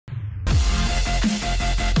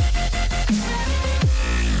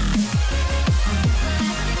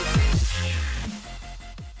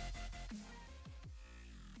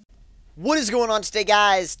What is going on today,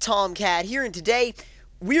 guys? Tomcat here, and today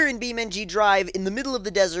we're in BeamNG Drive in the middle of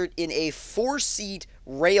the desert in a 4-seat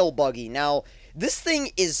rail buggy. Now, this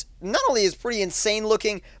thing is not only is pretty insane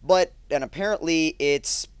looking, and apparently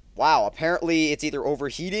it's either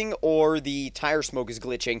overheating or the tire smoke is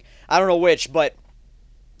glitching. I don't know which, but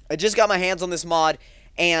I just got my hands on this mod,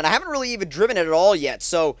 and I haven't really even driven it at all yet,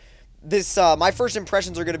 so this, my first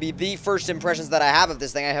impressions are going to be the first impressions that I have of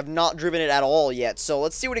this thing. I have not driven it at all yet, so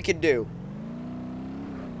let's see what it can do.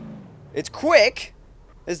 It's quick.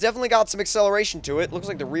 It's definitely got some acceleration to it. Looks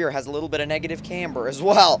like the rear has a little bit of negative camber as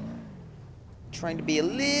well. Trying to be a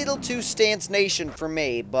little too stance nation for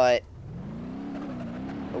me, but...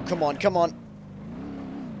 Oh, come on, come on.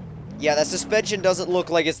 Yeah, that suspension doesn't look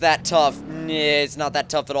like it's that tough. Nah, it's not that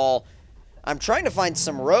tough at all. I'm trying to find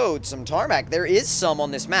some roads, some tarmac. There is some on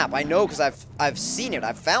this map. I know because I've seen it.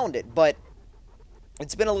 I've found it, but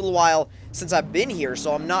it's been a little while since I've been here,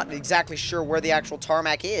 so I'm not exactly sure where the actual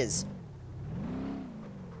tarmac is.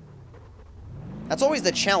 That's always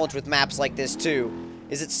the challenge with maps like this, too,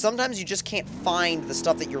 is that sometimes you just can't find the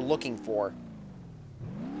stuff that you're looking for.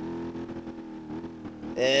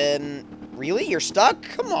 Really? You're stuck?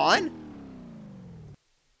 Come on.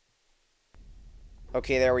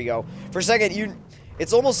 Okay, there we go. For a second,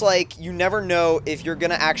 it's almost like you never know if you're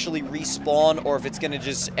gonna actually respawn or if it's gonna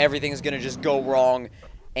everything's gonna just go wrong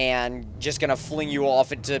and just gonna fling you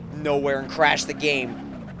off into nowhere and crash the game.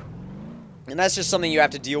 And that's just something you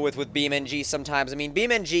have to deal with BeamNG sometimes. I mean,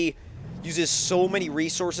 BeamNG uses so many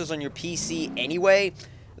resources on your PC anyway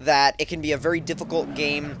that it can be a very difficult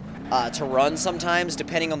game to run sometimes,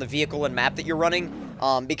 depending on the vehicle and map that you're running,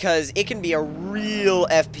 because it can be a real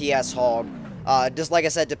FPS hog. Just like I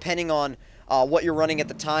said, depending on what you're running at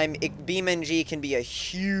the time, BeamNG can be a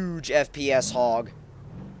huge FPS hog.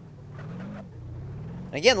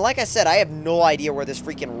 And again, like I said, I have no idea where this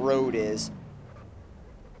freaking road is.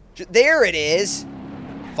 There it is!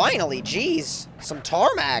 Finally, jeez. Some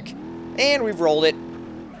tarmac. And we've rolled it.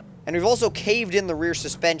 And we've also caved in the rear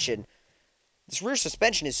suspension. This rear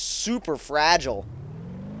suspension is super fragile.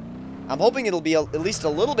 I'm hoping it'll be at least a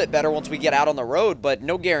little bit better once we get out on the road, but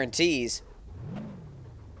no guarantees.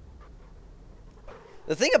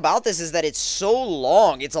 The thing about this is that it's so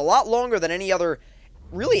long. It's a lot longer than any other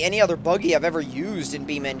buggy I've ever used in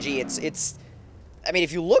BeamNG. I mean,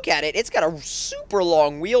 if you look at it, it's got a super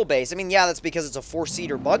long wheelbase. I mean, yeah, that's because it's a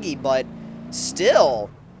 4-seater buggy, but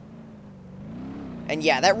still. And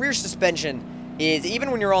yeah, that rear suspension is,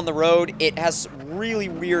 even when you're on the road, it has really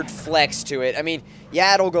weird flex to it. I mean,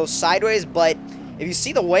 yeah, it'll go sideways, but if you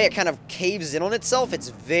see the way it kind of caves in on itself, it's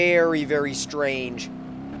very, very strange.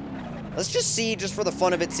 Let's just see, just for the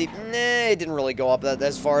fun of it, see... Nah, it didn't really go up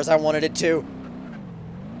as far as I wanted it to.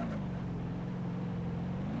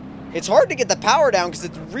 It's hard to get the power down because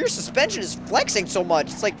the rear suspension is flexing so much.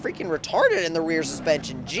 It's like freaking retarded in the rear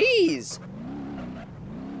suspension. Jeez.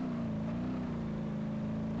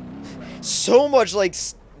 So much, like,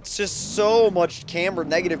 it's just so much camber,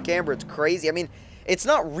 negative camber. It's crazy. I mean, it's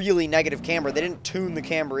not really negative camber. They didn't tune the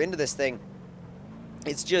camber into this thing.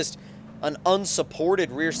 It's just an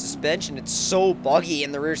unsupported rear suspension. It's so buggy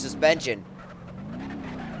in the rear suspension.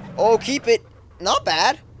 Oh, keep it. Not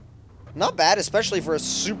bad. Not bad, especially for a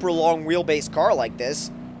super long wheelbase car like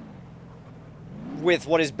this. With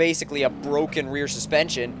what is basically a broken rear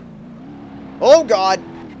suspension. Oh, God.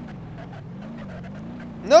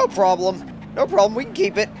 No problem. No problem. We can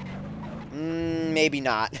keep it. Maybe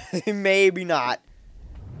not. Maybe not.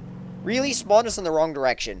 Really? Spawned us in the wrong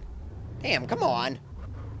direction. Damn, come on.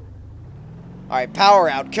 Alright, power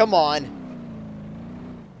out. Come on.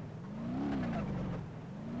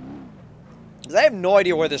 Because I have no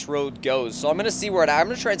idea where this road goes. So I'm going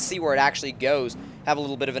to try and see where it actually goes. Have a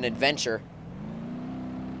little bit of an adventure.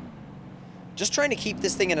 Just trying to keep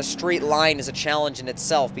this thing in a straight line is a challenge in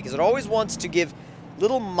itself. Because it always wants to give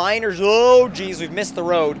little minor... Oh, geez, we've missed the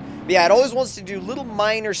road. But yeah, it always wants to do little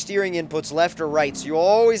minor steering inputs left or right. So you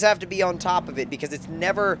always have to be on top of it. Because it's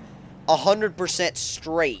never 100%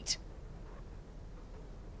 straight.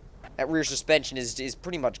 That rear suspension is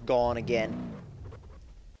pretty much gone again.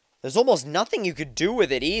 There's almost nothing you could do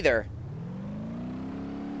with it either.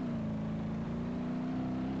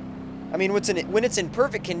 I mean, when it's in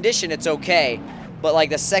perfect condition, it's okay. But, like,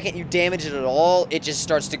 the second you damage it at all, it just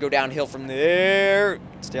starts to go downhill from there.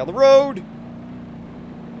 Stay on the road.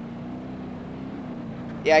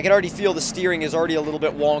 Yeah, I can already feel the steering is already a little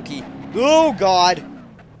bit wonky. Oh, God.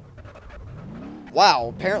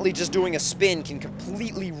 Wow, apparently just doing a spin can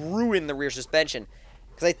completely ruin the rear suspension.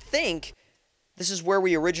 Because I think this is where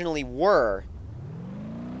we originally were.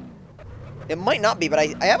 It might not be, but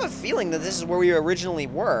I have a feeling that this is where we originally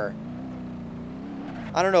were.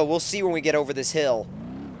 I don't know. We'll see when we get over this hill.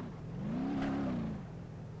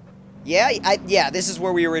 Yeah, yeah, this is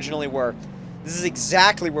where we originally were. This is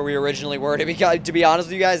exactly where we originally were. To be honest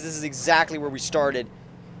with you guys, this is exactly where we started.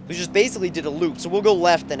 We just basically did a loop, so we'll go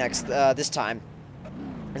left this time.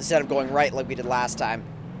 Instead of going right like we did last time.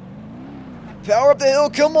 Power up the hill,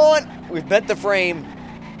 come on! We've bent the frame.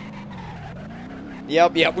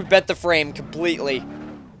 Yep, we bent the frame completely.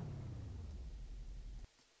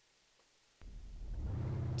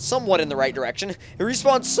 Somewhat in the right direction. It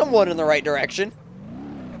respawns somewhat in the right direction.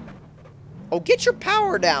 Oh, get your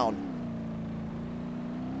power down.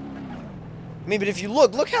 I mean, but if you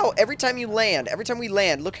look how every time we land,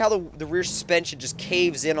 look how the rear suspension just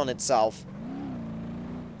caves in on itself.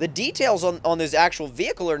 The details on this actual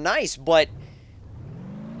vehicle are nice, but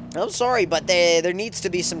I'm sorry, but there needs to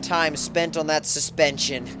be some time spent on that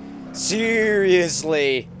suspension.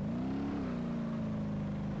 Seriously.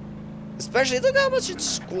 Especially, look how much it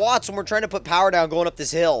squats when we're trying to put power down going up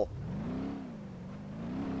this hill.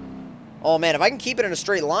 Oh man, if I can keep it in a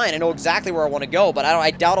straight line, I know exactly where I want to go, but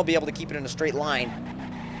I doubt I'll be able to keep it in a straight line.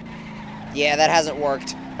 Yeah, that hasn't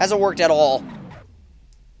worked. Hasn't worked at all.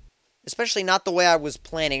 Especially not the way I was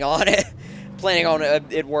planning on it. Planning on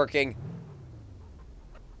it working.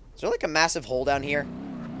 Is there like a massive hole down here?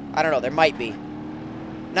 I don't know, there might be.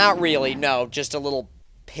 Not really, no, just a little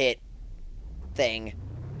pit thing.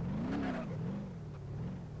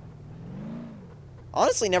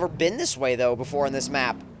 Honestly, never been this way though before in this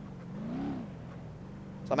map.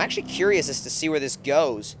 So I'm actually curious as to see where this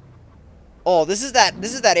goes. Oh, this is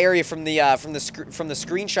that area from the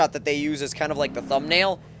screenshot that they use as kind of like the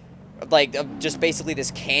thumbnail, like just basically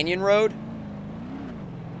this canyon road.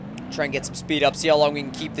 Try and get some speed up, see how long we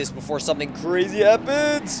can keep this before something crazy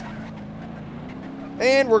happens.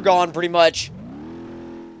 And we're gone pretty much.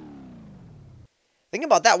 Thing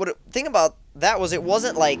about that was it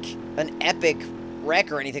wasn't like an epic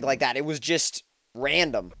wreck or anything like that. It was just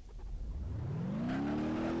random.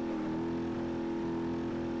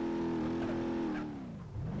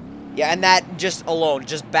 Yeah, and that just alone,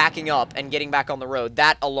 just backing up and getting back on the road,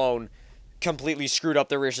 that alone completely screwed up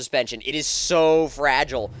the rear suspension. It is so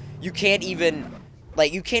fragile. You can't even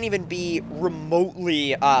be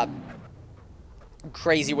remotely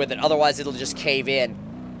crazy with it. Otherwise, it'll just cave in.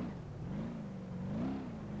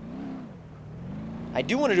 I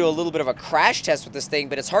do want to do a little bit of a crash test with this thing,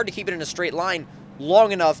 but it's hard to keep it in a straight line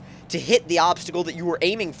long enough to hit the obstacle that you were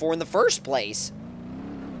aiming for in the first place.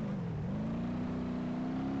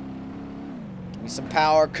 Give me some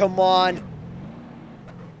power. Come on.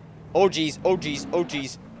 Oh, geez. Oh, geez. Oh,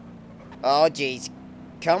 geez. Oh, geez.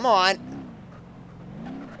 Come on.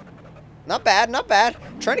 Not bad. Not bad.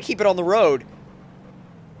 I'm trying to keep it on the road.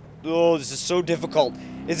 Oh, this is so difficult.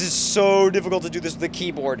 This is so difficult to do this with a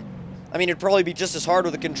keyboard. I mean, it'd probably be just as hard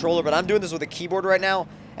with a controller, but I'm doing this with a keyboard right now,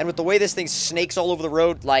 and with the way this thing snakes all over the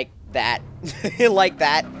road, like that, like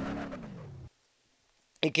that,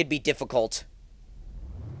 it could be difficult.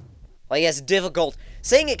 Like, yes, difficult.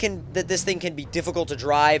 Saying that this thing can be difficult to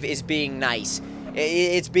drive is being nice.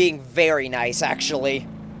 It's being very nice, actually.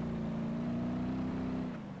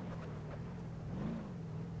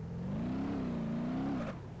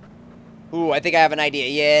 Ooh, I think I have an idea.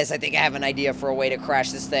 Yes, I think I have an idea for a way to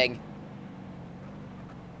crash this thing.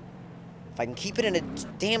 If I can keep it in a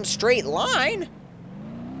damn straight line.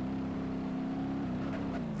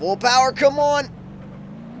 Full power, come on.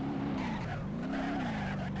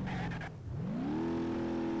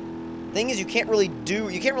 Thing is, you can't really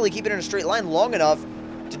keep it in a straight line long enough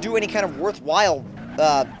to do any kind of worthwhile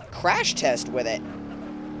crash test with it.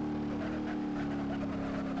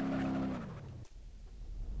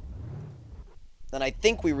 Then I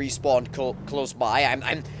think we respawned close by.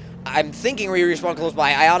 I'm thinking we respawned close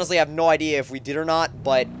by. I honestly have no idea if we did or not,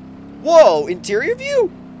 but whoa, interior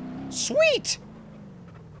view? Sweet.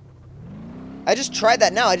 I just tried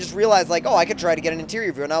that now. I just realized, like, oh, I could try to get an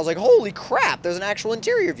interior view, and I was like, holy crap, there's an actual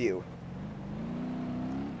interior view.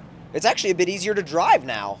 It's actually a bit easier to drive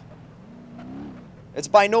now. It's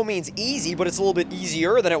by no means easy, but it's a little bit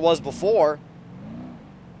easier than it was before.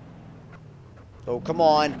 Oh, come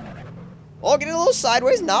on. Oh, getting a little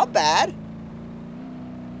sideways, not bad.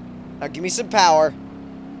 Now give me some power.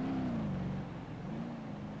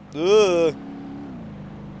 Ugh.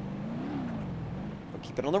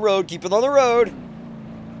 Keep it on the road, keep it on the road.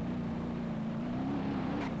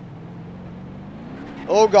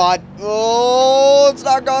 Oh, God. Oh, it's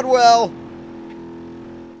not gone well.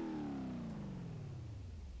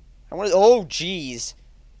 Oh, jeez.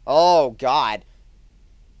 Oh, God.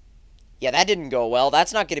 Yeah, that didn't go well.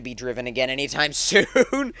 That's not going to be driven again anytime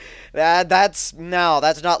soon. That's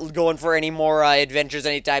not going for any more adventures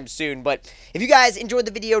anytime soon. But if you guys enjoyed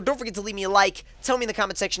the video, don't forget to leave me a like. Tell me in the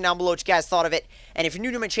comment section down below what you guys thought of it. And if you're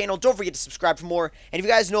new to my channel, don't forget to subscribe for more. And if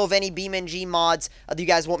you guys know of any BeamNG mods that you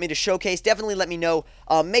guys want me to showcase, definitely let me know.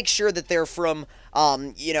 Make sure that they're from,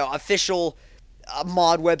 official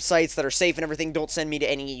mod websites that are safe and everything. Don't send me to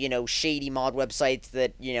any, shady mod websites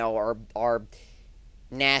that, are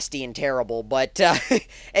nasty and terrible. But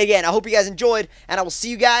again, I hope you guys enjoyed, and I will see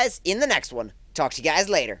you guys in the next one. Talk to you guys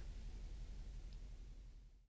later.